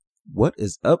What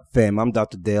is up, fam? I'm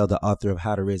Dr. Dale, the author of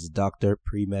How to Raise a Doctor,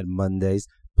 Pre-Med Mondays,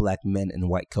 Black Men in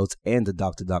White Coats, and the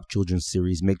Dr. Doc Children's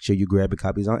series. Make sure you grab your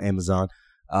copies on Amazon.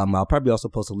 I'll probably also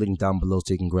post a link down below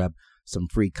so you can grab some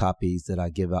free copies that I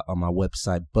give out on my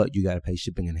website, but you got to pay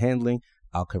shipping and handling.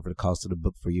 I'll cover the cost of the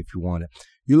book for you if you want it.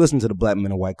 You listen to the Black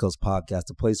Men in White Coats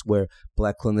podcast, a place where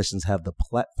Black clinicians have the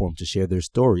platform to share their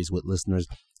stories with listeners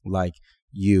like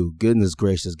you. Goodness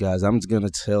gracious, guys, I'm just going to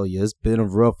tell you, it's been a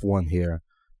rough one here.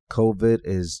 COVID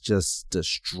is just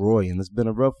destroying. It's been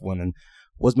a rough one. And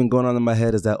what's been going on in my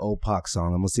head is that old Pac song.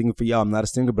 I'm going to sing it for y'all. I'm not a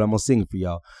singer, but I'm going to sing it for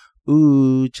y'all.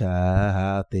 Ooh, child,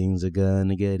 how things are going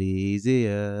to get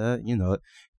easier. You know it.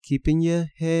 Keeping your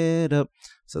head up.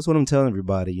 So that's what I'm telling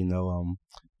everybody, y'all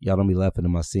don't be laughing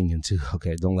at my singing too.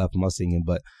 Okay, don't laugh at my singing,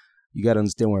 but you got to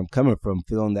understand where I'm coming from,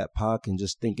 feeling that Pac and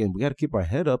just thinking we got to keep our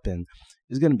head up, and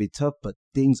it's going to be tough, but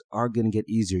things are going to get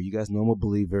easier. You guys know I'm a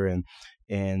believer, and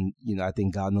I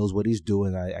think God knows what he's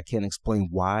doing. I can't explain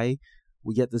why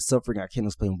we get this suffering. I can't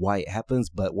explain why it happens,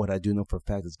 but what I do know for a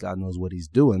fact is God knows what he's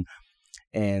doing.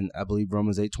 And I believe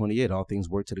Romans 8:28, all things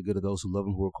work to the good of those who love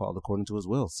him, who are called according to his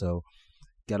will. So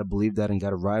got to believe that and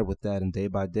got to ride with that. And day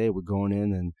by day, we're going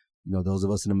in, and, those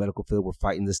of us in the medical field, we're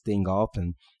fighting this thing off.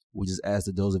 And we just ask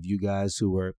that those of you guys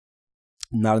who are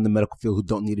not in the medical field, who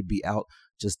don't need to be out,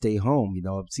 just stay home.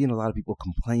 I'm seeing a lot of people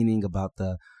complaining about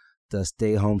the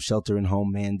stay home, shelter in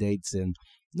home mandates, and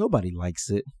nobody likes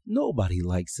it. Nobody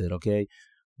likes it. Okay.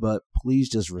 But please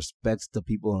just respect the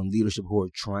people in leadership who are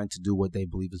trying to do what they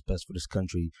believe is best for this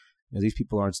country. These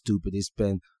people aren't stupid. They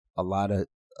spend a lot of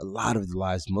their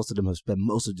lives. Most of them have spent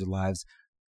most of their lives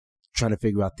trying to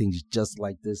figure out things just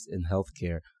like this in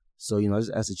healthcare. So, I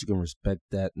just ask that you can respect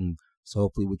that. And so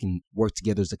hopefully we can work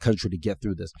together as a country to get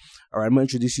through this. All right, I'm going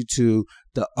to introduce you to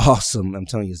the awesome, I'm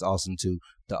telling you it's awesome too,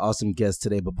 the awesome guest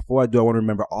today. But before I do, I want to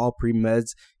remember all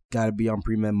pre-meds got to be on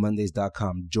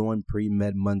premedmondays.com. Join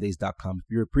premedmondays.com. If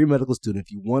you're a pre-medical student,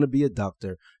 if you want to be a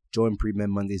doctor, join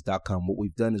premedmondays.com. What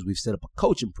we've done is we've set up a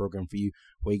coaching program for you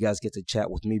where you guys get to chat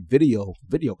with me, video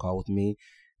call with me,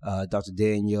 Dr.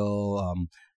 Daniel,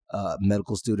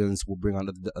 medical students. We'll bring on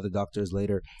other doctors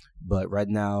later. But right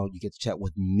now, you get to chat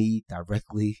with me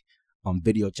directly on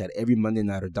video chat every Monday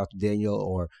night, or Dr. Daniel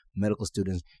or medical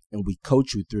students, and we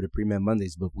coach you through the Pre-Med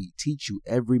Mondays. But we teach you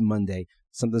every Monday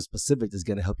something specific that's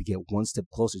going to help you get one step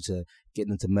closer to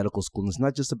getting into medical school. And it's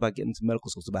not just about getting into medical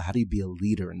school. It's about how do you be a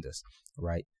leader in this,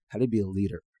 right? How do you be a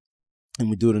leader? And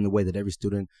we do it in a way that every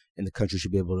student in the country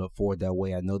should be able to afford that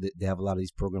way. I know that they have a lot of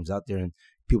these programs out there and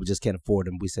people just can't afford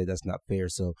them. We say that's not fair.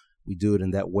 So we do it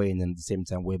in that way. And then at the same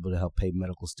time, we're able to help pay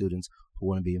medical students who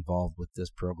want to be involved with this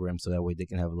program. So that way they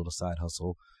can have a little side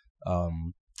hustle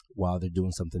while they're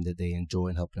doing something that they enjoy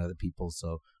and helping other people.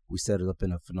 So we set it up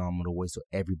in a phenomenal way so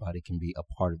everybody can be a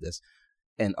part of this.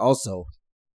 And also,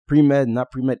 pre-med,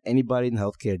 not pre-med, anybody in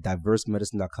healthcare,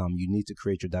 diversemedicine.com. You need to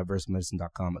create your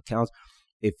diversemedicine.com account.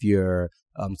 If you're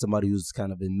somebody who's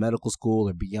kind of in medical school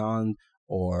or beyond,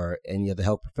 or any other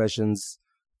health professions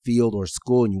field or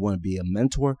school, and you want to be a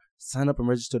mentor, sign up and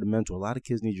register to mentor. A lot of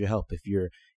kids need your help. If you're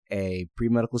a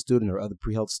pre-medical student or other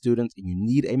pre-health student and you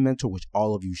need a mentor, which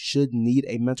all of you should need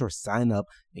a mentor, sign up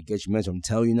and get your mentor. I'm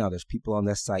telling you now, there's people on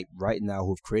that site right now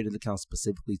who have created accounts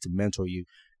specifically to mentor you,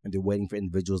 and they're waiting for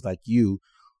individuals like you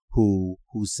who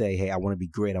say, hey, I want to be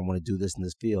great. I want to do this in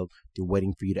this field. They're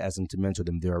waiting for you to ask them to mentor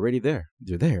them. They're already there.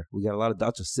 They're there. We got a lot of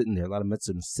doctors sitting there, a lot of med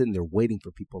students sitting there waiting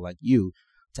for people like you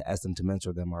to ask them to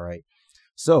mentor them. All right.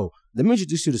 So let me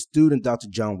introduce you to student Dr.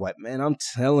 John White. Man, I'm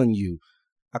telling you,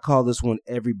 I call this one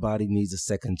Everybody Needs a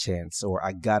Second Chance, or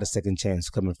I Got a Second Chance,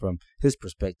 coming from his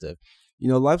perspective.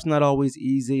 Life's not always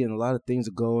easy, and a lot of things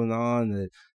are going on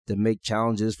that make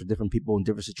challenges for different people in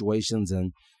different situations.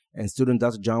 And student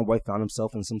Dr. John White found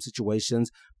himself in some situations,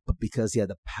 but because he had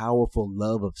the powerful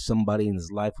love of somebody in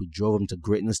his life who drove him to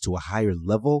greatness, to a higher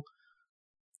level,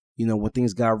 when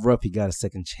things got rough, he got a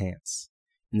second chance.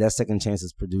 And that second chance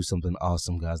has produced something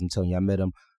awesome, guys. I'm telling you, I met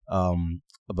him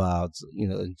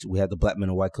we had the Black Men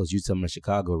in White Coats Youth Summit in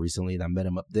Chicago recently, and I met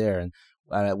him up there. And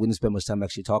we didn't spend much time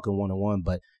actually talking one-on-one,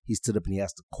 but he stood up and he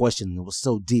asked a question, and it was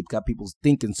so deep, got people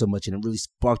thinking so much, and it really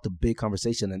sparked a big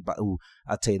conversation. And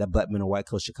I'll tell you, that Black Men in White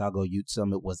Coats Chicago Youth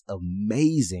Summit was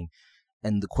amazing.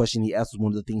 And the question he asked was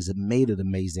one of the things that made it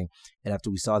amazing. And after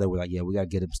we saw that, we're like, yeah, we got to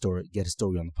get his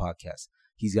story on the podcast.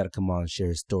 He's got to come on and share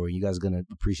his story. You guys are going to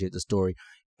appreciate the story.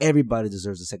 Everybody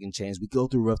deserves a second chance. We go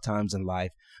through rough times in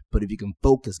life, but if you can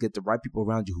focus, get the right people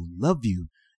around you who love you,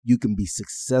 you can be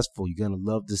successful. You're going to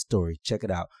love this story. Check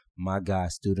it out. My guy,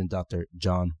 student Dr.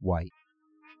 John White.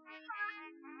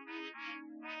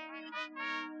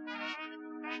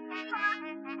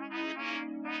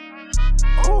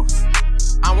 Ooh,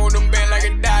 I want them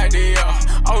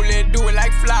Oh, let's do it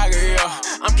like Flogger, yeah.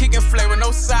 I'm kicking flavor,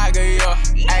 no saga, yeah.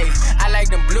 Hey, I like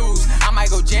them blues. I might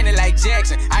go Janet like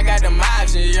Jackson. I got them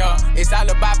options, yeah. It's all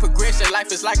about progression. Life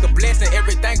is like a blessing.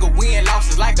 Everything a win,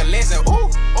 loss is like a lesson.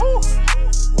 Ooh, ooh.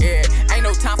 Yeah, ain't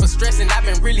no time for stressing. I've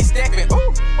been really stepping.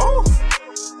 Ooh, ooh.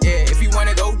 Yeah, if you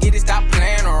wanna go get it, stop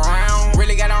playing around.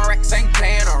 Really got on racks, ain't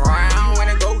playing around.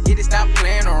 Wanna go get it, stop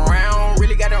playing around.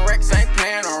 Really got on racks, ain't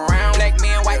playing around. Black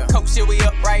man, white coat, shit, we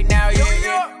up right now, yeah.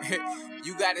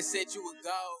 You gotta set you a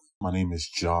goal. My name is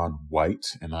John White,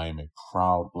 and I am a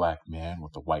proud black man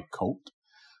with a white coat.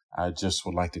 I just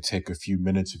would like to take a few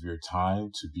minutes of your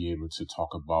time to be able to talk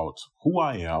about who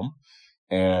I am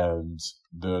and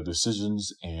the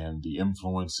decisions and the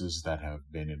influences that have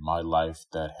been in my life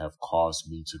that have caused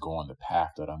me to go on the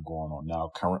path that I'm going on now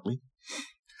currently.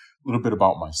 A little bit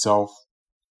about myself.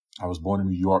 I was born in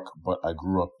New York, but I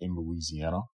grew up in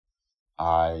Louisiana.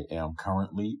 I am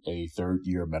currently a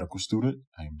third-year medical student.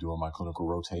 I am doing my clinical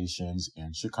rotations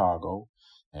in Chicago,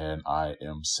 and I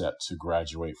am set to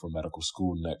graduate from medical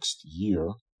school next year.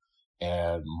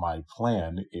 And my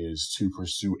plan is to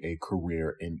pursue a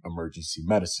career in emergency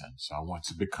medicine. So I want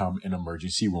to become an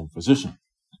emergency room physician.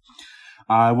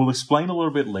 I will explain a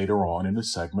little bit later on in the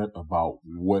segment about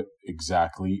what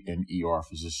exactly an ER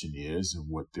physician is and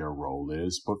what their role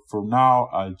is. But for now,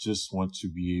 I just want to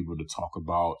be able to talk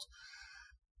about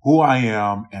who I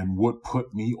am and what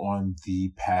put me on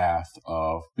the path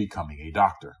of becoming a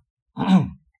doctor.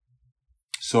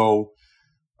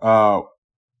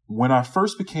 When I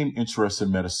first became interested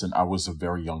in medicine, I was a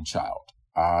very young child.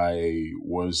 I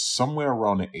was somewhere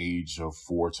around the age of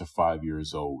 4 to 5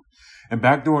 years old. And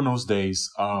back during those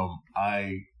days,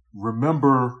 I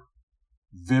remember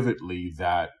vividly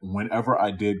that whenever I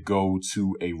did go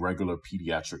to a regular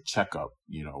pediatric checkup,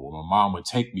 when my mom would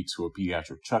take me to a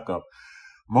pediatric checkup,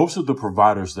 most of the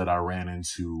providers that I ran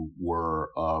into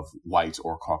were of white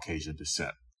or Caucasian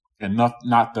descent. And not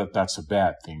that that's a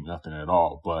bad thing, nothing at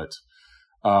all, but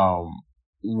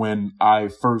when I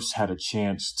first had a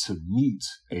chance to meet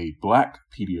a black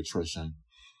pediatrician,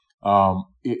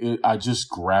 I just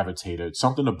gravitated.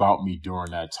 Something about me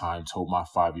during that time told my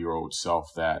 5-year-old self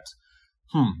that,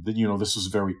 this is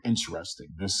very interesting.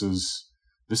 This is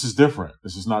different.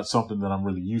 This is not something that I'm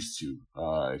really used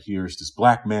to. Here's this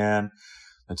black man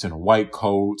that's in a white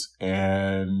coat,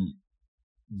 and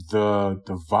the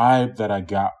vibe that I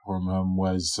got from him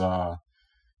was,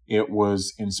 it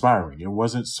was inspiring. It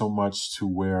wasn't so much to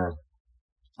where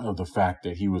the fact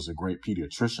that he was a great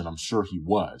pediatrician. I'm sure he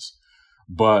was,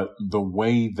 but the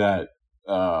way that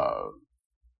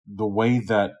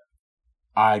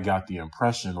I got the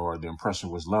impression, or the impression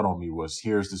was led on me, was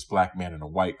here's this black man in a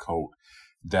white coat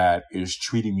that is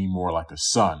treating me more like a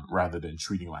son rather than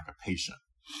treating like a patient.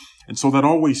 And so that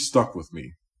always stuck with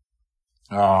me.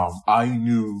 I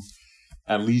knew,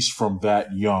 at least from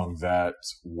that young, that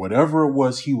whatever it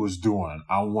was he was doing,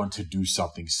 I wanted to do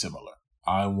something similar.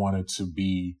 I wanted to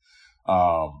be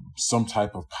some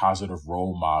type of positive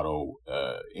role model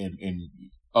in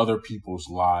other people's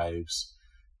lives,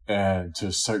 and to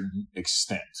a certain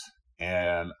extent.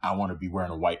 And I want to be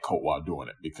wearing a white coat while doing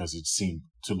it because it seemed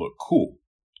to look cool.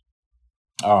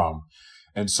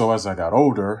 And so as I got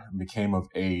older and became of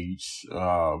age,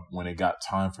 when it got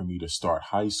time for me to start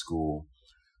high school,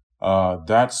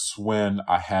 that's when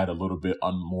I had a little bit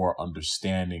more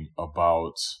understanding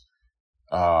about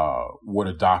what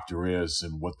a doctor is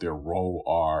and what their role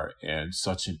are, and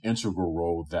such an integral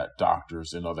role that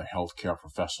doctors and other healthcare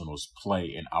professionals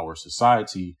play in our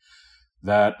society,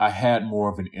 that I had more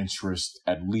of an interest,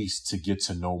 at least, to get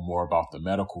to know more about the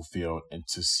medical field and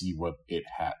to see what it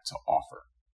had to offer.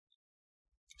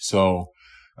 So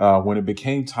when it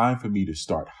became time for me to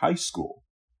start high school,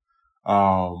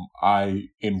 I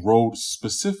enrolled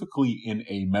specifically in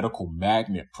a medical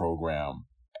magnet program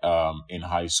in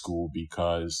high school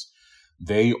because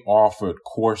they offered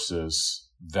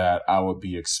courses that I would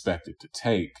be expected to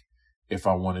take if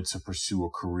I wanted to pursue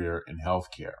a career in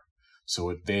healthcare.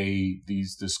 So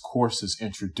these courses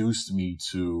introduced me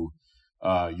to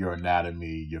your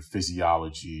anatomy, your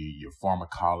physiology, your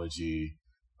pharmacology,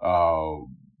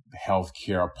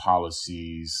 healthcare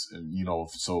policies, and,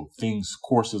 so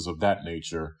courses of that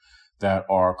nature that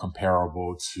are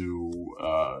comparable to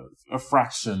a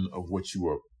fraction of what you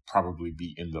will probably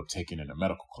end up taking in a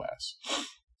medical class.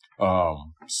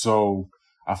 So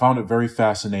I found it very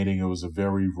fascinating. It was a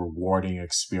very rewarding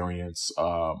experience.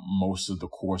 Most of the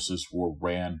courses were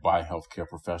ran by healthcare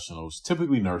professionals,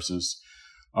 typically nurses,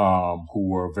 who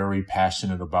were very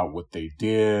passionate about what they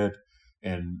did,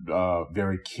 and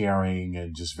very caring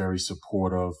and just very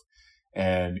supportive.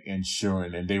 and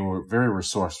ensuring, and they were very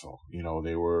resourceful. You know,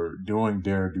 they were doing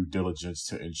their due diligence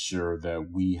to ensure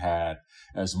that we had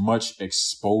as much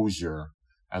exposure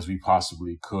as we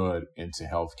possibly could into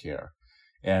healthcare.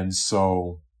 And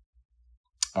so,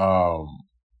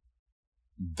 that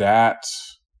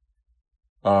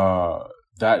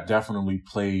definitely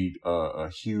played a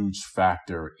huge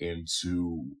factor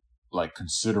into like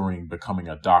considering becoming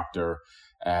a doctor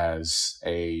as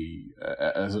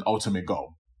an ultimate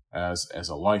goal, as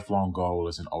a lifelong goal,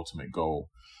 as an ultimate goal.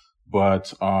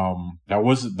 But that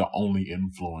wasn't the only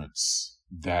influence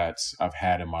that I've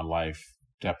had in my life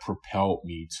that propelled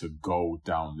me to go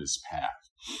down this path.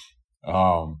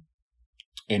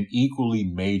 An equally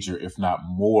major, if not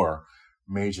more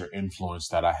major influence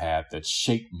that I had that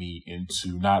shaped me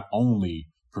into not only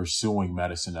pursuing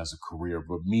medicine as a career,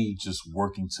 but me just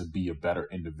working to be a better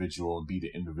individual and be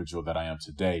the individual that I am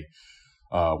today,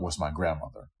 was my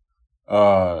grandmother.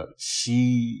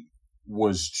 She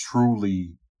was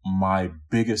truly my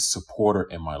biggest supporter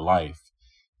in my life,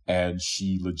 and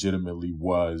she legitimately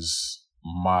was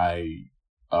my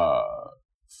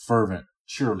fervent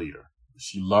cheerleader.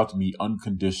 She loved me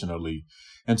unconditionally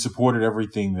and supported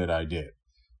everything that I did.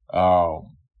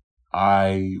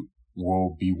 I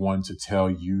will be one to tell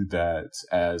you that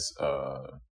as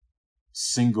a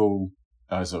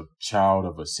child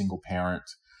of a single parent,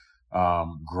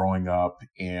 growing up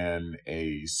in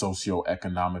a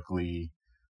socioeconomically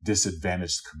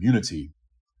disadvantaged community,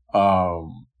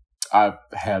 I've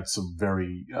had some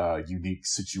very unique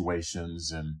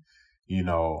situations, and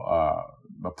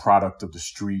a product of the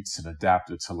streets and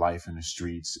adapted to life in the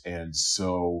streets. And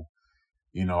so,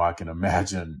 I can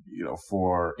imagine,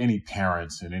 for any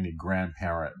parent and any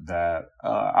grandparent that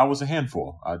I was a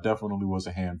handful. I definitely was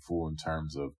a handful in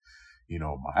terms of,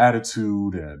 my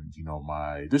attitude and,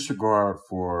 my disregard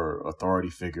for authority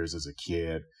figures as a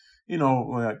kid.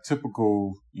 Like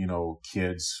typical,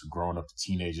 kids growing up to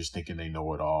teenagers thinking they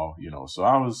know it all, so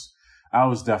I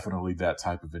was definitely that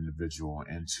type of individual.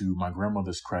 And to my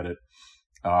grandmother's credit,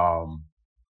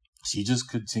 she just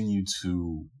continued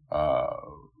to,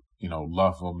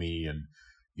 love on me and,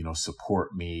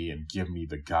 support me and give me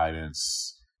the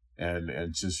guidance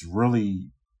and just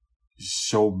really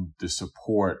show the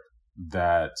support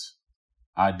that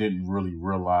I didn't really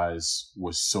realize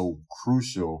was so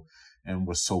crucial and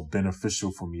was so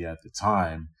beneficial for me at the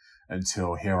time,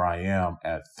 until here I am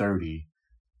at 30,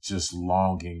 just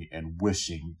longing and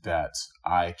wishing that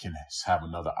I can have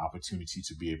another opportunity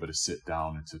to be able to sit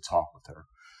down and to talk with her.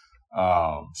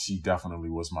 She definitely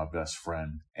was my best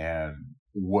friend. And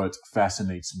what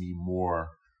fascinates me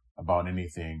more about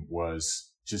anything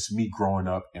was just me growing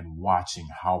up and watching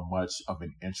how much of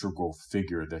an integral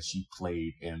figure that she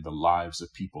played in the lives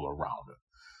of people around her.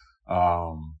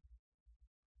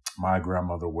 My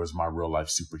grandmother was my real life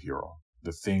superhero.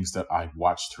 The things that I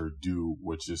watched her do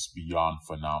were just beyond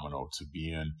phenomenal, to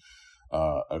being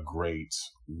a great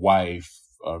wife,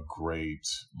 a great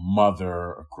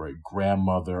mother, a great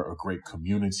grandmother, a great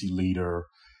community leader.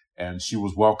 And she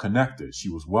was well connected. She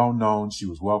was well known. She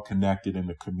was well connected in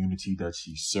the community that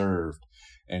she served,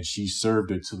 and she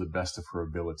served it to the best of her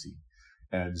ability.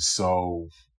 And so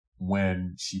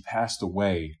when she passed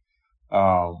away,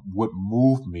 what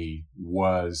moved me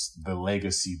was the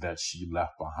legacy that she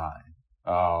left behind.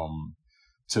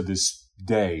 To this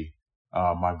day,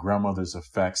 my grandmother's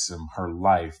effects in her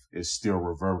life is still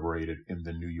reverberated in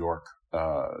the New York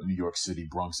City,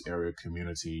 Bronx area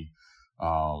community,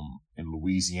 in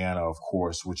Louisiana, of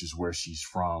course, which is where she's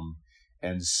from.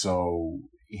 And so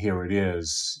here it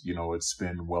is, it's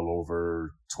been well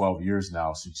over 12 years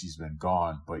now since she's been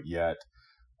gone, but yet,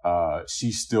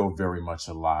 she's still very much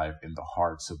alive in the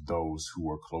hearts of those who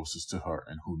were closest to her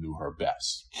and who knew her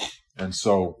best. And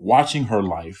so watching her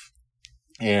life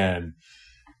and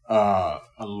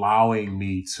allowing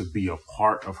me to be a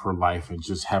part of her life and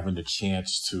just having the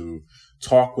chance to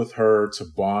talk with her, to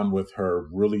bond with her,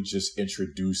 really just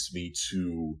introduced me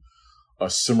to a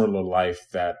similar life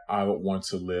that I would want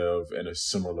to live and a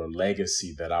similar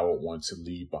legacy that I would want to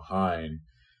leave behind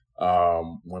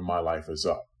when my life is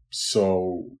up.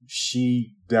 So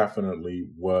she definitely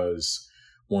was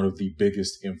one of the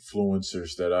biggest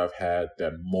influencers that I've had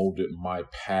that molded my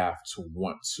path to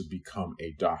want to become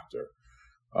a doctor.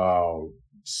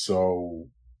 So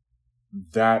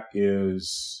that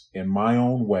is, in my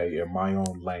own way, in my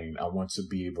own lane, I want to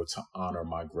be able to honor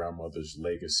my grandmother's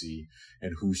legacy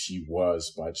and who she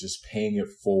was by just paying it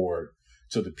forward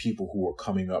to the people who are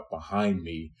coming up behind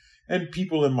me and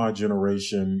people in my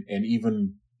generation and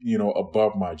even,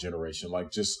 above my generation,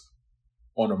 like just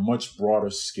on a much broader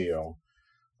scale,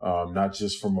 not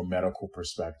just from a medical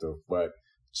perspective, but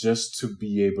just to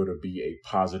be able to be a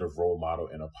positive role model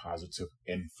and a positive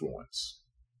influence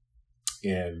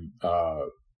in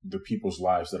the people's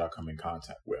lives that I come in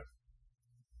contact with.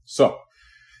 So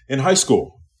in high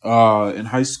school,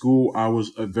 I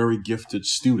was a very gifted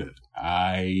student.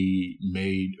 I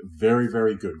made very,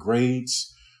 very good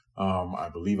grades. I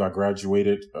believe I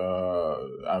graduated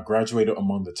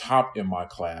among the top in my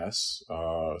class,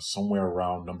 somewhere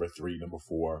around number 3, number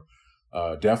 4,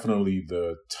 definitely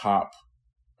the top,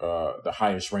 the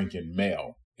highest ranking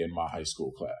male in my high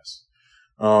school class.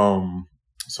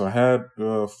 So I had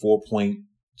 4.2,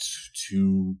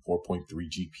 4.3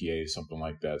 GPA, something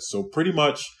like that. So pretty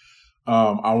much,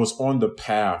 I was on the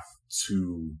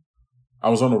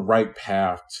right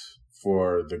path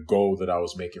for the goal that I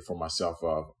was making for myself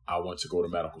of, I want to go to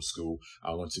medical school.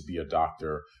 I want to be a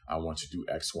doctor. I want to do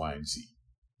X, Y, and Z.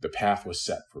 The path was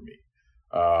set for me.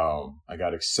 I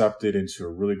got accepted into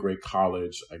a really great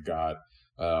college. I got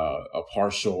a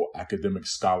partial academic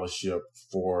scholarship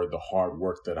for the hard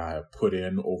work that I have put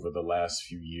in over the last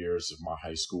few years of my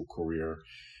high school career.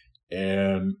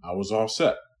 And I was all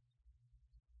set.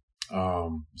 I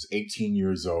was 18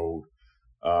 years old.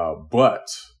 But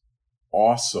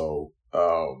also,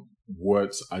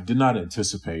 what I did not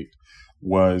anticipate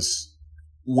was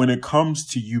when it comes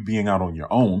to you being out on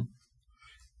your own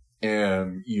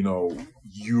and,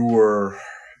 you're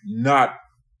not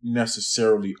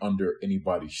necessarily under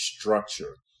anybody's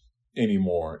structure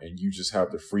anymore, and you just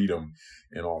have the freedom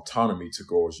and autonomy to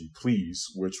go as you please,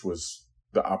 which was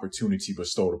the opportunity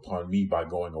bestowed upon me by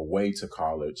going away to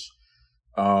college.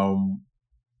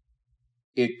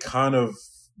 It kind of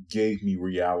gave me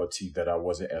reality that I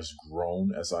wasn't as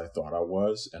grown as I thought I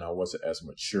was, and I wasn't as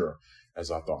mature as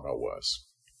I thought I was.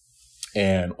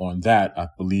 And on that, I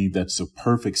believe that's a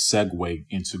perfect segue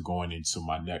into going into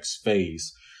my next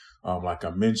phase. Like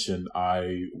I mentioned,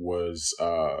 I was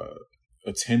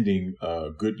attending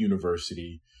a good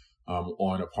university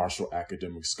on a partial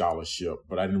academic scholarship,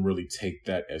 but I didn't really take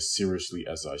that as seriously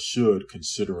as I should,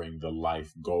 considering the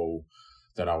life goal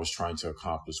that I was trying to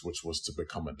accomplish, which was to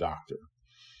become a doctor.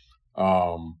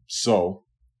 So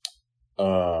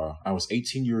I was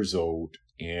 18 years old,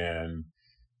 and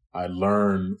I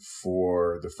learned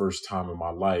for the first time in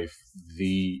my life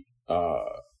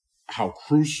how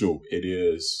crucial it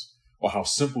is, or how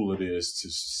simple it is to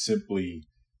simply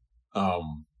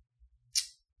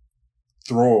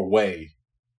throw away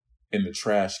in the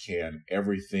trash can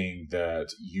everything that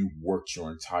you worked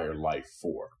your entire life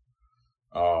for.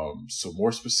 So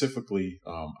more specifically,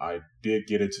 I did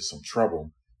get into some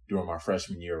trouble during my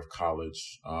freshman year of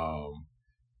college,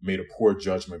 made a poor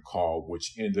judgment call,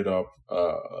 which ended up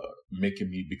making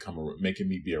me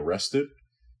be arrested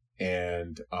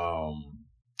and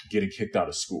getting kicked out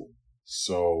of school.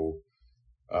 So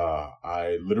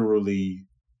I literally,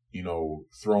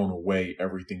 thrown away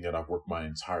everything that I've worked my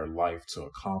entire life to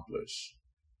accomplish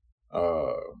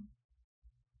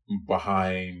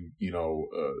behind,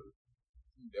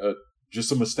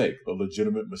 just a mistake, a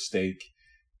legitimate mistake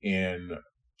in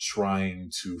trying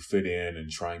to fit in and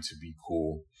trying to be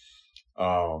cool.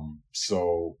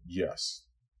 So yes,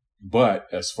 but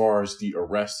as far as the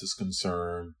arrest is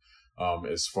concerned,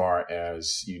 as far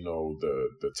as,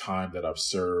 the time that I've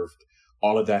served,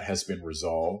 all of that has been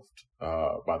resolved,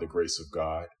 by the grace of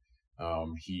God.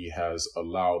 He has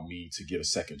allowed me to get a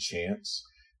second chance.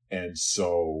 And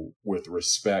so with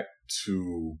respect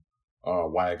to,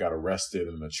 why I got arrested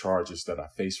and the charges that I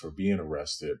faced for being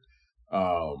arrested,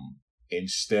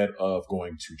 instead of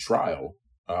going to trial,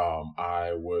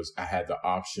 I had the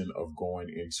option of going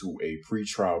into a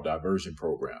pretrial diversion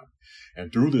program.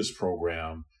 And through this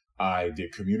program, I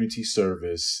did community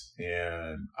service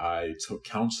and I took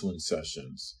counseling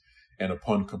sessions. And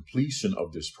upon completion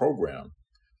of this program,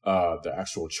 the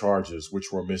actual charges,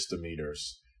 which were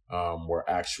misdemeanors, were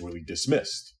actually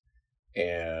dismissed.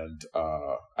 And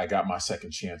I got my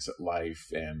second chance at life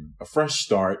and a fresh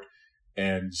start.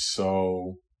 And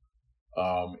so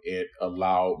it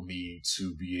allowed me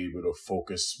to be able to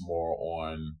focus more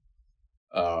on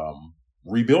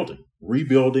rebuilding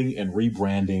and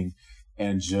rebranding,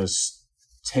 and just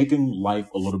taking life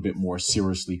a little bit more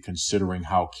seriously, considering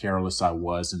how careless I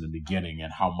was in the beginning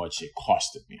and how much it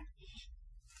costed me.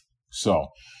 So,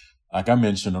 like I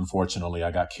mentioned, unfortunately,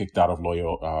 I got kicked out of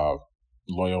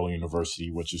Loyola University,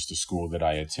 which is the school that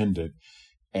I attended,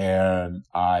 and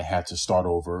I had to start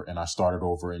over, and I started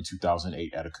over in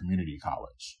 2008 at a community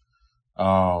college.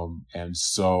 And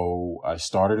so I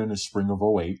started in the spring of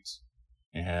 2008,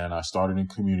 and I started in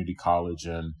community college,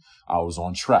 and I was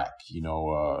on track.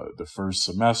 The first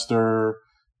semester,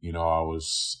 You know, I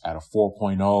was at a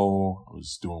 4.0. I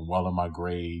was doing well in my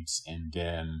grades. And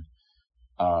then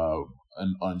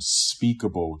an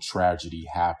unspeakable tragedy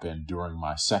happened during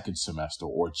my second semester,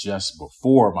 or just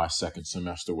before my second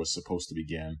semester was supposed to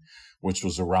begin, which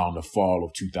was around the fall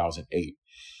of 2008.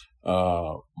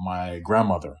 My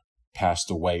grandmother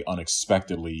passed away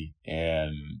unexpectedly,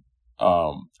 and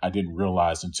I didn't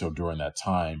realize until during that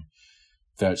time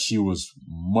that she was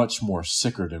much more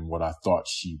sicker than what I thought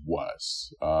she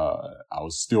was. I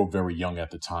was still very young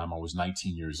at the time. I was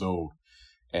 19 years old.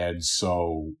 And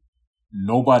so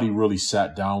nobody really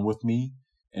sat down with me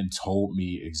and told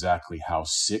me exactly how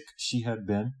sick she had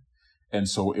been. And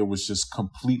so it was just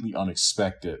completely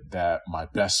unexpected that my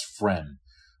best friend,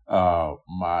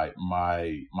 my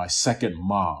second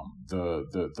mom,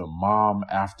 the mom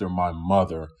after my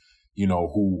mother, you know,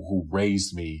 who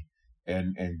raised me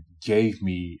and gave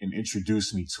me and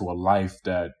introduced me to a life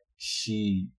that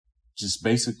she just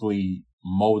basically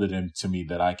molded into me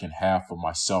that I can have for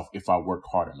myself if I work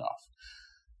hard enough.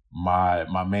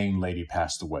 My main lady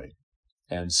passed away.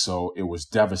 And so it was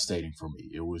devastating for me.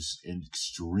 It was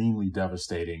extremely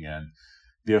devastating. And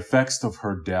the effects of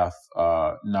her death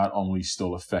not only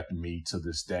still affect me to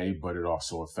this day, but it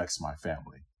also affects my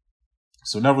family.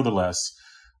 So nevertheless,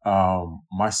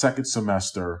 my second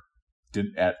semester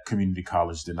at community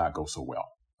college did not go so well.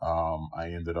 I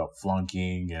ended up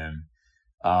flunking. And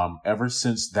ever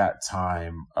since that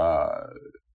time,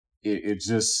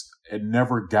 it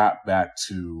never got back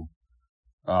to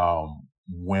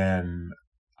when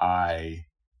I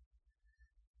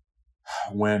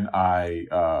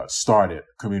started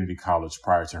community college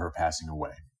prior to her passing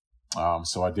away.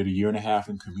 So I did a year and a half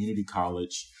in community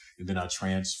college, and then I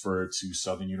transferred to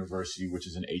Southern University, which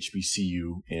is an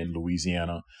HBCU in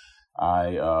Louisiana.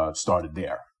 I started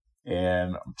there,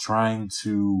 and I'm trying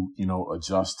to, you know,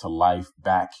 adjust to life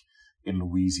back in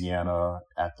Louisiana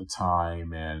at the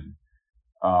time, and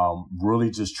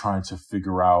really just trying to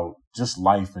figure out just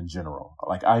life in general.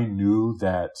 Like, I knew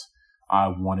that I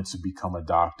wanted to become a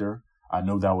doctor. I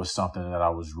know that was something that I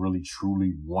was really,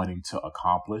 truly wanting to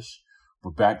accomplish.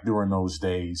 But back during those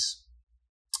days,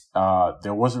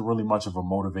 there wasn't really much of a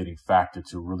motivating factor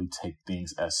to really take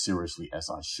things as seriously as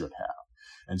I should have.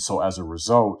 And so as a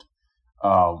result,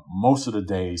 most of the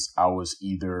days I was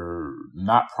either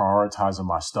not prioritizing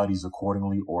my studies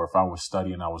accordingly, or if I was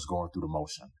studying, I was going through the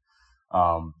motion.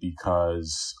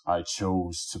 Because I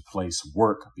chose to place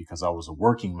work because I was a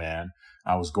working man.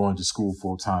 I was going to school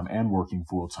full time and working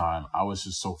full time. I was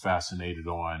just so fascinated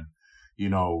on, you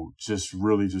know, just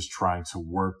really just trying to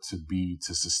work to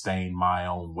sustain my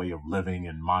own way of living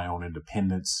and my own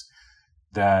independence,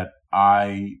 that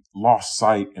I lost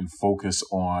sight and focus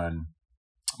on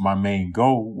my main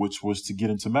goal, which was to get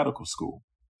into medical school.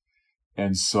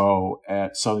 And so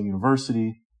at Southern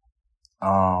University,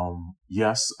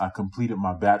 yes, I completed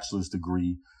my bachelor's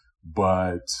degree,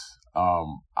 but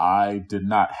I did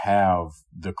not have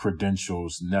the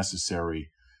credentials necessary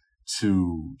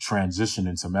to transition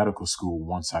into medical school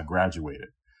once I graduated.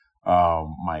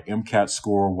 My MCAT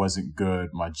score wasn't good.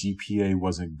 My GPA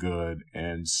wasn't good.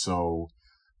 And so,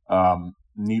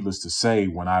 needless to say,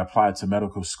 when I applied to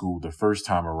medical school the first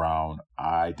time around,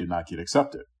 I did not get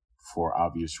accepted for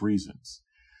obvious reasons.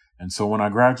 And so when I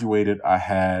graduated, I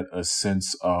had a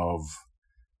sense of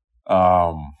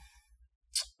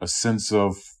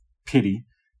pity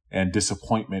and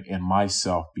disappointment in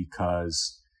myself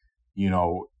because, you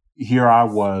know, here I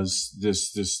was,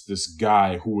 this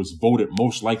guy who was voted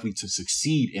most likely to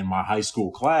succeed in my high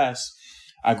school class.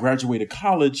 I graduated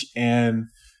college, and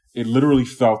it literally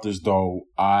felt as though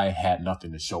I had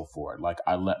nothing to show for it. Like,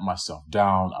 I let myself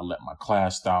down. I let my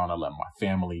class down. I let my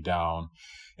family down.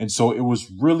 And so it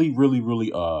was really, really,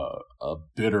 really a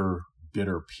bitter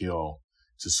pill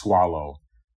to swallow,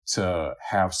 to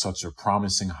have such a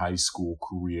promising high school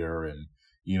career, and,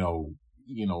 you know,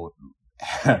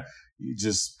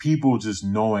 just people just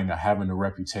knowing or having a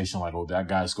reputation like, oh, that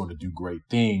guy's going to do great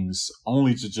things,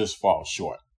 only to just fall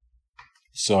short.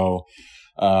 So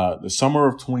the summer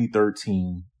of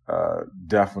 2013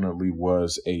 definitely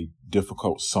was a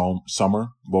difficult summer,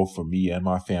 both for me and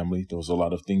my family. There was a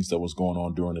lot of things that was going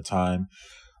on during the time.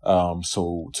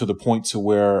 So to the point to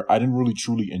where I didn't really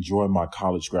truly enjoy my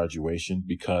college graduation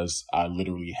because I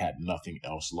literally had nothing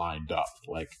else lined up.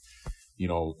 Like, you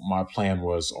know, my plan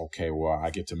was, okay, well, I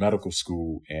get to medical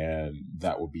school and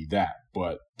that would be that.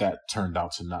 But that turned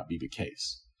out to not be the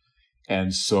case.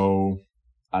 And so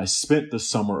I spent the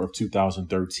summer of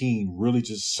 2013 really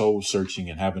just soul searching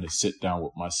and having to sit down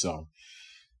with myself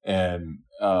and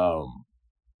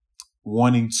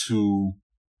wanting to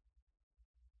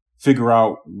figure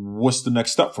out what's the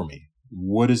next step for me.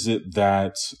 what is it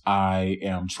that I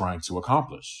am trying to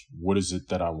accomplish? What is it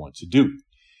that I want to do?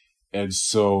 And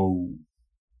so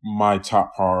my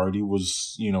top priority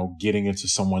was, getting into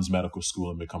someone's medical school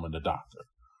and becoming a doctor.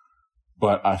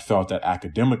 But I felt that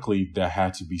academically, there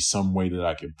had to be some way that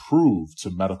I could prove to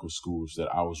medical schools that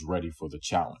I was ready for the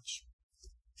challenge.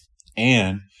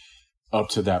 And up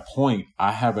to that point,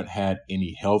 I haven't had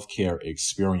any healthcare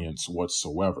experience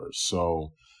whatsoever.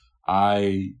 So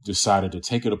I decided to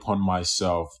take it upon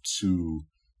myself to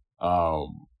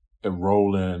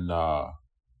enroll in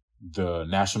the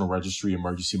National Registry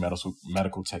Emergency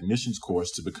Medical Technicians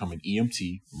course to become an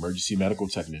EMT, emergency medical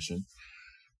technician,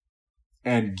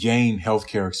 and gain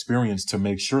healthcare experience to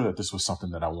make sure that this was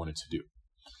something that I wanted to do.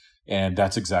 And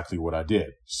that's exactly what I did.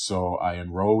 So I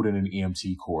enrolled in an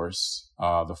EMT course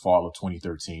the fall of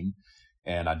 2013,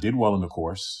 and I did well in the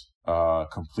course,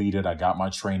 completed. I got my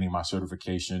training, my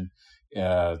certification.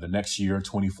 The next year,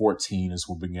 2014, is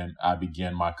when I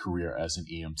began my career as an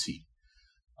EMT.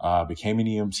 Became an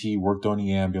EMT, worked on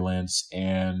the ambulance,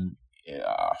 and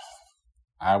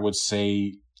I would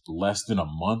say less than a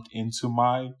month into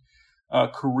my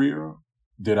career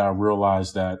did I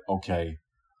realize that, okay,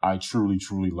 I truly,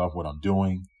 truly love what I'm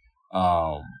doing.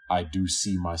 I do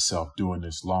see myself doing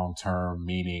this long term,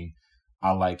 meaning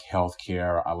I like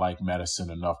healthcare. I like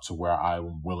medicine enough to where I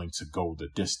am willing to go the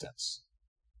distance.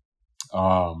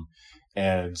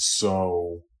 And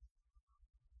so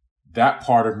that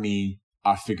part of me,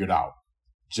 I figured out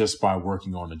just by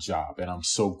working on the job. And I'm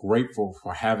so grateful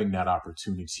for having that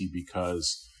opportunity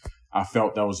because I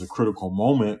felt that was a critical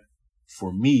moment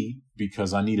for me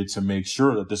because I needed to make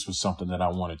sure that this was something that I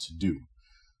wanted to do.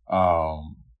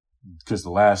 Because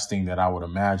the last thing that I would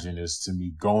imagine is to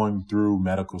me going through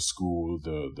medical school,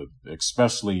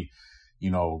 especially,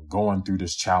 going through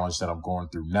this challenge that I'm going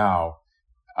through now,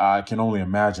 I can only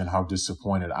imagine how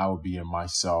disappointed I would be in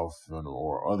myself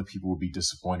or other people would be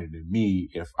disappointed in me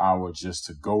if I were just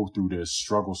to go through this,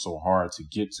 struggle so hard to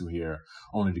get to here,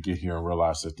 only to get here and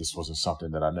realize that this wasn't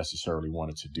something that I necessarily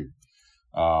wanted to do.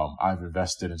 I've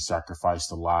invested and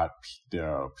sacrificed a lot.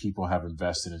 People have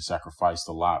invested and sacrificed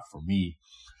a lot for me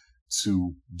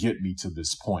to get me to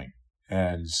this point.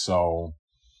 And so,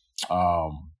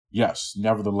 yes,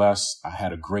 nevertheless, I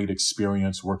had a great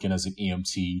experience working as an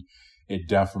EMT. It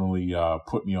definitely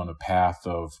put me on the path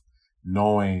of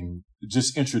knowing,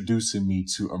 just introducing me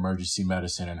to emergency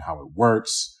medicine and how it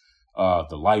works,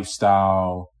 the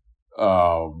lifestyle,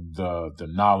 the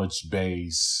knowledge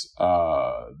base,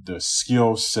 the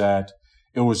skill set.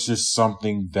 It was just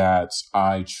something that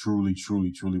I truly,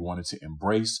 truly, truly wanted to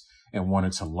embrace and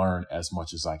wanted to learn as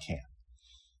much as I can.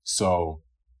 So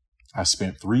I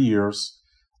spent 3 years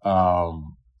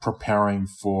preparing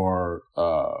for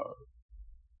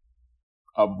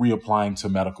reapplying to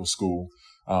medical school,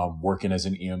 working as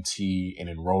an EMT and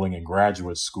enrolling in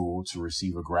graduate school to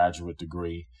receive a graduate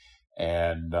degree.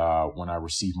 And when I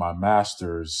received my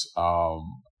master's,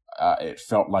 it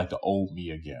felt like the old me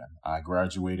again. I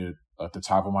graduated at the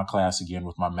top of my class again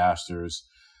with my master's,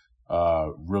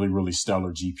 really, really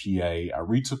stellar GPA. I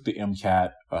retook the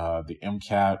MCAT. The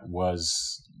MCAT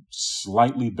was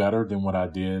slightly better than what I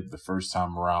did the first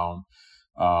time around.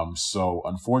 So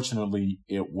unfortunately,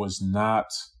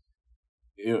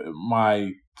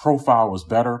 my profile was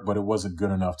better, but it wasn't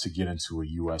good enough to get into a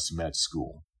U.S. med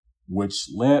school, which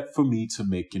led for me to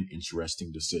make an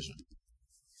interesting decision.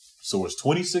 So it's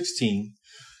 2016.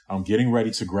 I'm getting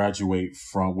ready to graduate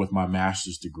with my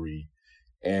master's degree,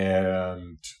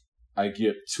 and I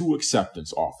get 2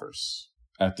 acceptance offers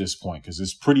at this point because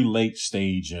it's pretty late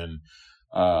stage in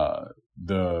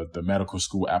the medical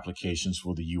school applications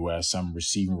for the U.S. I'm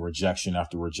receiving rejection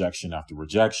after rejection after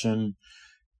rejection.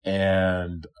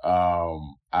 And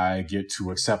I get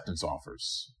 2 acceptance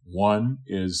offers. One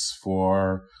is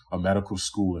for a medical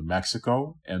school in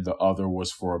Mexico, and the other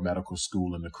was for a medical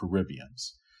school in the Caribbean.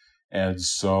 And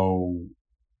so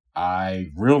I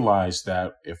realized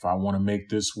that if I want to make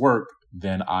this work,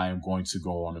 then I am going to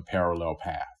go on a parallel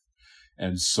path.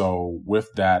 And so with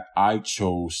that, I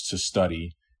chose to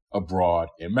study abroad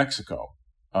in Mexico.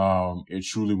 It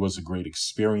truly was a great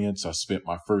experience. I spent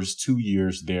my first 2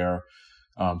 years there,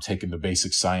 taking the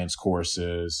basic science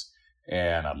courses,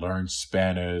 and I learned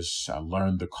Spanish. I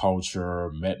learned the culture,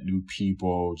 met new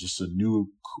people, just a new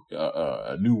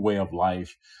way of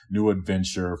life, new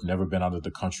adventure. I've never been out of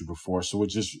the country before. So it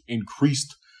just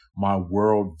increased my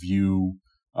worldview,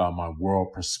 my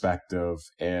world perspective,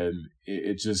 and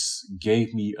it just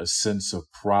gave me a sense of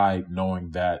pride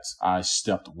knowing that I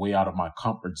stepped way out of my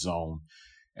comfort zone,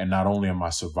 and not only am I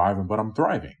surviving, but I'm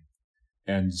thriving.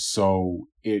 And so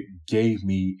it gave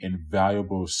me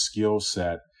invaluable skill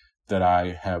set that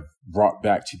I have brought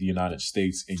back to the United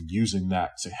States and using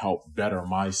that to help better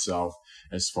myself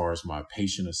as far as my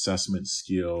patient assessment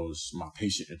skills, my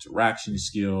patient interaction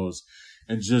skills,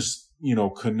 and just,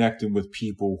 connecting with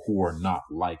people who are not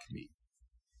like me.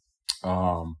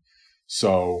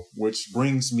 So, which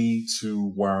brings me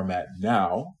to where I'm at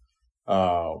now.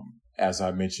 As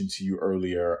I mentioned to you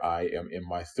earlier, I am in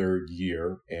my third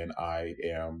year and I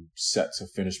am set to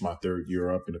finish my third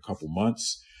year up in a couple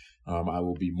months. I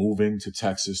will be moving to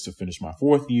Texas to finish my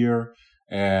fourth year.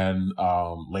 And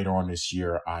later on this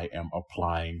year, I am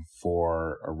applying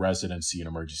for a residency in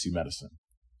emergency medicine.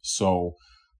 So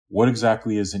what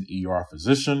exactly is an ER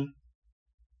physician?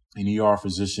 An ER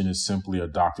physician is simply a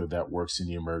doctor that works in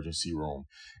the emergency room.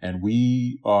 And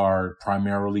we are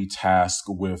primarily tasked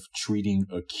with treating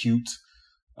acute,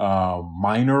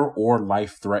 minor or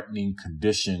life-threatening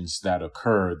conditions that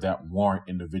occur that warrant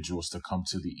individuals to come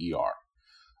to the ER.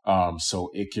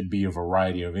 So it could be a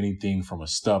variety of anything from a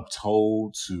stubbed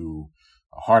toe to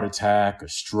a heart attack, a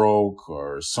stroke,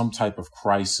 or some type of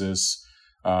crisis,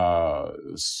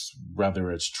 whether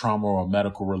it's trauma or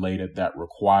medical related, that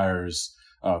requires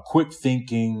quick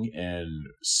thinking and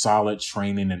solid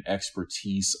training and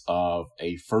expertise of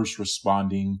a first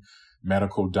responding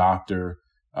medical doctor.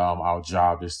 Our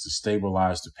job is to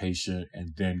stabilize the patient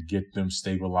and then get them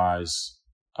stabilized.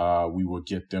 We will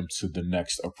get them to the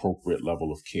next appropriate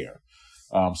level of care.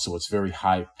 So it's very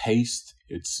high paced.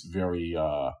 It's very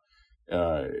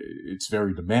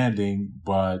demanding,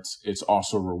 but it's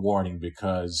also rewarding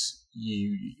because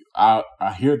I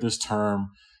hear this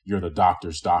term, you're the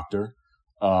doctor's doctor.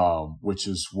 Which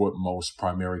is what most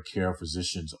primary care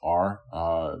physicians are.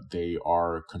 They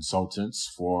are consultants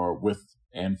for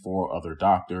other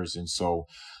doctors. And so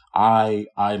I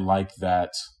like that,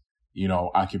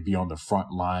 I could be on the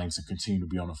front lines and continue to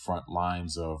be on the front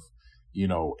lines of,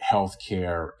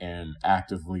 healthcare and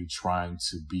actively trying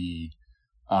to be,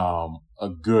 a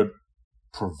good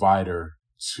provider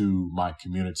to my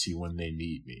community when they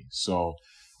need me. So,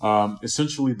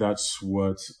 essentially, that's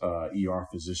what ER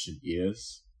physician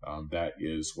is. That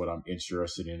is what I'm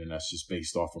interested in, and that's just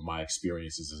based off of my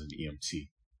experiences as an EMT.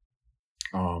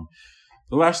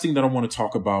 The last thing that I want to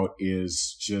talk about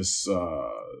is just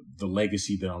the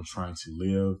legacy that I'm trying to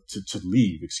leave.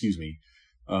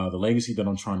 The legacy that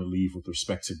I'm trying to leave with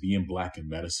respect to being Black in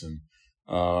medicine.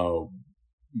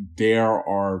 There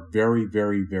are very,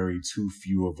 very, very too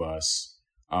few of us.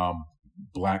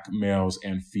 Black males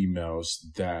and females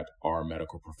that are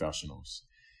medical professionals.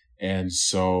 And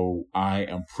so I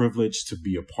am privileged to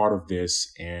be a part of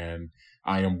this, and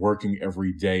I am working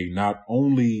every day, not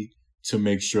only to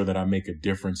make sure that I make a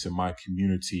difference in my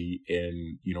community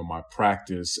in, my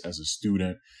practice as a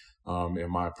student, in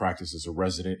my practice as a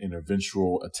resident and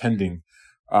eventual attending.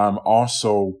 I'm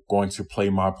also going to play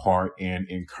my part in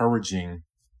encouraging,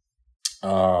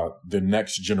 the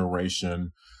next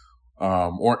generation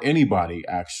or anybody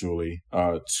actually,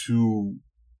 to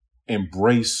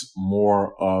embrace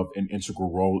more of an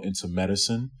integral role into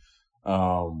medicine.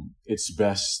 It's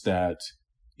best that,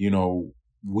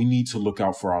 we need to look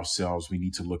out for ourselves. We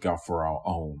need to look out for our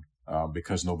own,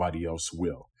 because nobody else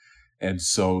will. And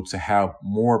so to have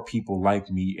more people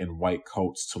like me in white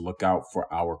coats to look out for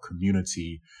our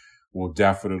community will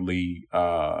definitely,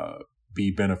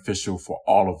 be beneficial for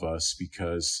all of us,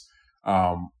 because,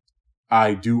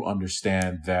 I do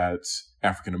understand that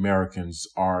African Americans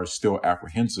are still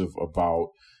apprehensive about,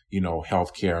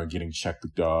 healthcare and getting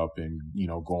checked up and,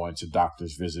 going to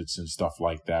doctor's visits and stuff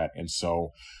like that. And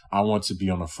so I want to be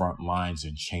on the front lines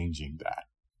in changing that.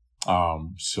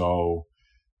 So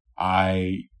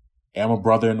I am a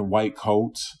brother in the white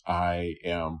coat. I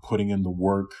am putting in the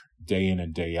work day in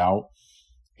and day out.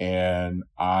 And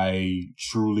I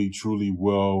truly, truly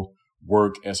will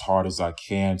work as hard as I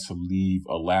can to leave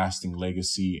a lasting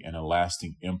legacy and a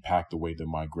lasting impact the way that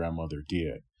my grandmother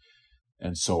did.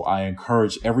 And so I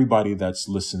encourage everybody that's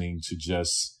listening to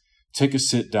just take a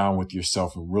sit down with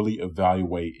yourself and really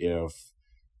evaluate if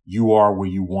you are where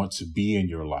you want to be in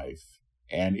your life.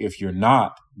 And if you're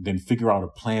not, then figure out a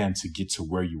plan to get to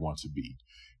where you want to be.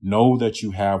 Know that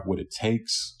you have what it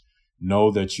takes.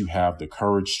 Know that you have the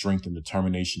courage, strength, and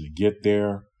determination to get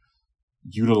there.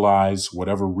 Utilize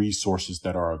whatever resources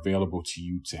that are available to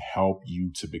you to help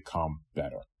you to become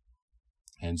better.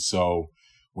 And so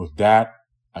with that,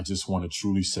 I just want to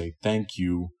truly say thank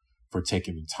you for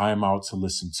taking the time out to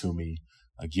listen to me.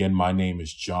 Again, my name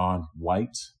is John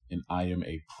White, and I am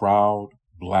a proud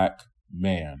Black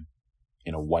man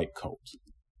in a white coat.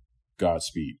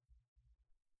 Godspeed.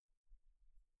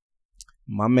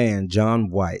 My man, John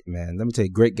White, man. Let me tell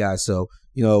you, great guy. So,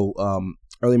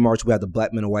 early March, we had the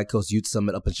Black Men and White Coats Youth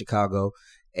Summit up in Chicago.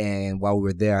 And while we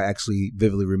were there, I actually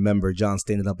vividly remember John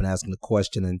standing up and asking the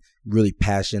question and really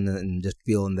passionate and just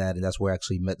feeling that. And that's where I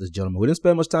actually met this gentleman. We didn't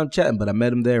spend much time chatting, but I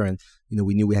met him there and,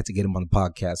 we knew we had to get him on the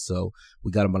podcast. So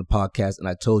we got him on the podcast. And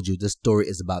I told you this story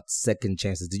is about second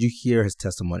chances. Did you hear his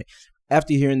testimony?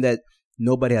 After hearing that,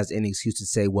 nobody has any excuse to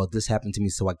say, well, this happened to me,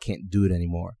 so I can't do it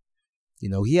anymore.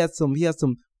 He had some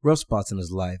rough spots in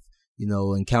his life,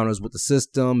 encounters with the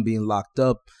system, being locked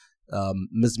up,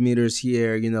 misdemeanors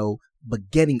here,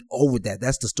 but getting over that.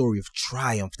 That's the story of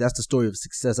triumph. That's the story of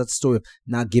success. That's the story of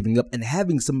not giving up and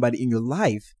having somebody in your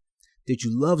life that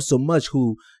you love so much,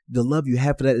 who the love you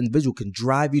have for that individual can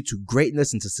drive you to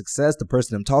greatness and to success. The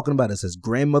person I'm talking about is his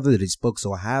grandmother that he spoke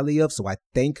so highly of. So I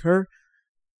thank her.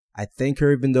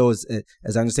 Even though, as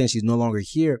I understand, she's no longer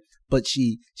here, but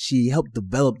she helped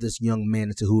develop this young man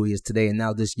into who he is today. And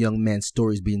now this young man's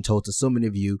story is being told to so many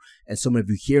of you, and so many of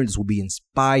you hearing this will be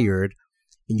inspired,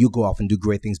 and you go off and do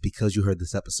great things because you heard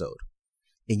this episode.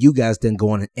 And you guys then go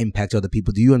on and impact other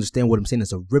people. Do you understand what I'm saying?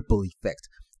 It's a ripple effect.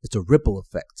 It's a ripple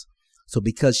effect. So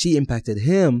because she impacted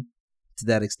him to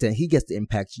that extent, he gets to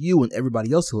impact you and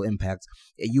everybody else he'll impact,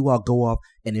 and you all go off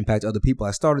and impact other people.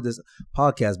 I started this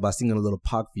podcast by singing a little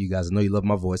Pac for you guys. I know you love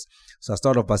my voice. So I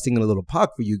started off by singing a little Pac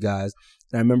for you guys.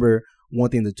 And I remember one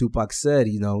thing that Tupac said,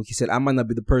 he said, I might not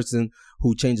be the person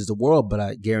who changes the world, but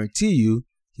I guarantee you,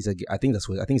 he said, I think it's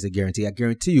a guarantee. I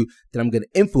guarantee you that I'm going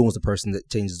to influence the person that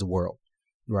changes the world.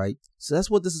 Right. So that's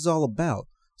what this is all about.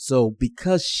 So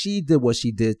because she did what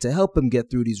she did to help him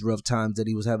get through these rough times that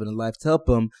he was having in life, to help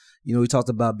him, he talked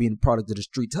about being a product of the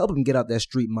street, to help him get out that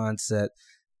street mindset.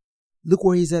 Look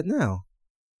where he's at now.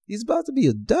 He's about to be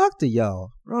a doctor,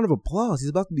 y'all. Round of applause. He's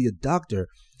about to be a doctor.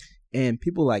 And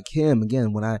people like him,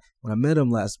 again, when I met him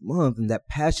last month, and that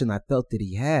passion I felt that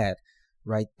he had,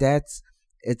 right,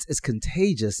 it's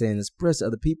contagious and it spreads to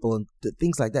other people and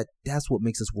things like that. That's what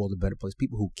makes this world a better place.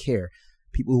 People who care,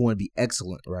 people who want to be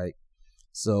excellent, right?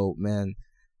 So, man,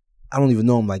 I don't even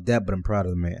know him like that, but I'm proud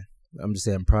of the man. I'm just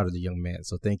saying I'm proud of the young man.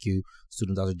 So thank you,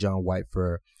 Student Dr. John White,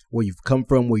 for where you've come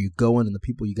from, where you're going, and the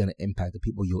people you're going to impact, the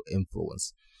people you'll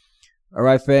influence. All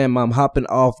right, fam, I'm hopping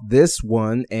off this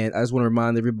one, and I just want to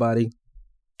remind everybody,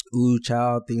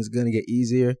 child, things are going to get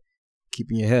easier.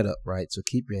 Keeping your head up, right? So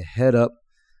keep your head up.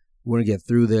 We're going to get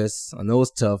through this. I know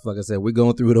it's tough. Like I said, we're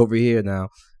going through it over here now.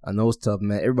 I know it's tough,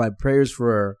 man. Everybody, prayers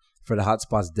for the hot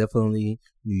spots, definitely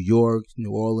New York,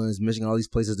 New Orleans, Michigan, all these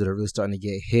places that are really starting to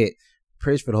get hit.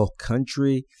 Prayers for the whole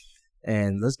country.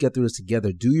 And let's get through this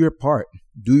together. Do your part.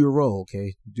 Do your role,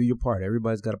 okay? Do your part.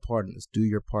 Everybody's got a part in this. Do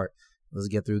your part. Let's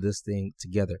get through this thing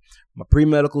together. My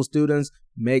pre-medical students,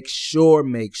 make sure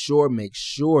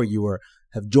you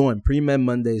have joined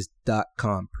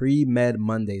premedmondays.com.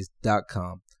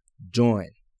 Premedmondays.com. Join.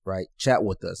 Right? Chat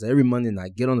with us every Monday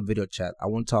night. Get on the video chat. I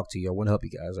want to talk to you. I want to help you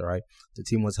guys. All right. The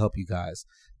team wants to help you guys.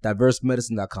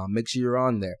 DiverseMedicine.com. Make sure you're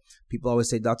on there. People always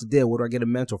say, Dr. Dale, where do I get a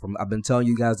mentor from? I've been telling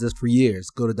you guys this for years.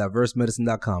 Go to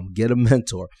DiverseMedicine.com. Get a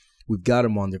mentor. We've got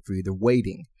them on there for you. They're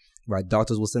waiting. Right?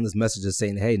 Doctors will send us messages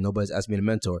saying, hey, nobody's asked me to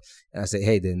mentor. And I say,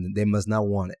 hey, then they must not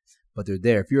want it. But they're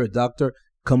there. If you're a doctor,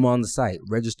 come on the site.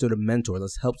 Register to mentor.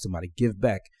 Let's help somebody. Give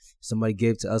back. Somebody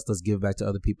gave to us. Let's give back to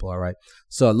other people. All right.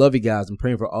 So I love you guys. I'm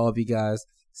praying for all of you guys.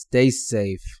 Stay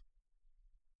safe.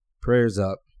 Prayers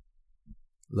up.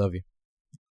 Love you.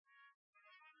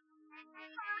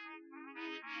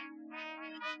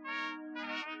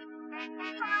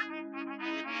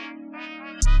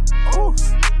 Ooh,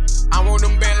 I want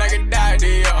them bent like a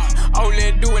daddy, yeah.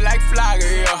 Only do it like Flogger,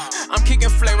 yeah. I'm kicking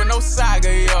flavor, no saga,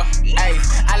 yeah. Hey,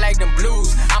 I like them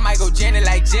blues. I might go Janet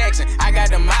like Jackson. I got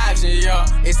them options, yeah.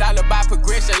 It's all about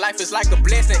progression. Life is like a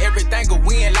blessing. Everything a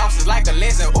win, loss is like a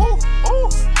lesson. Ooh, ooh.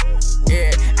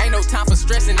 Yeah, ain't no time for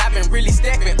stressing. I've been really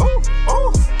stepping. Ooh,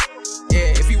 ooh.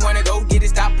 Yeah, if you wanna go get it,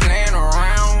 stop playing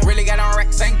around. Really got on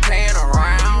racks, ain't playing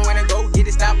around. Wanna go get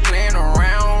it, stop playing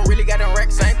around. Really got on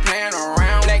racks, ain't playing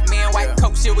around. Black men, white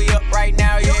coat, shit, we up right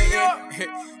now, yeah,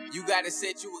 yeah. You gotta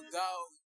set you a goal.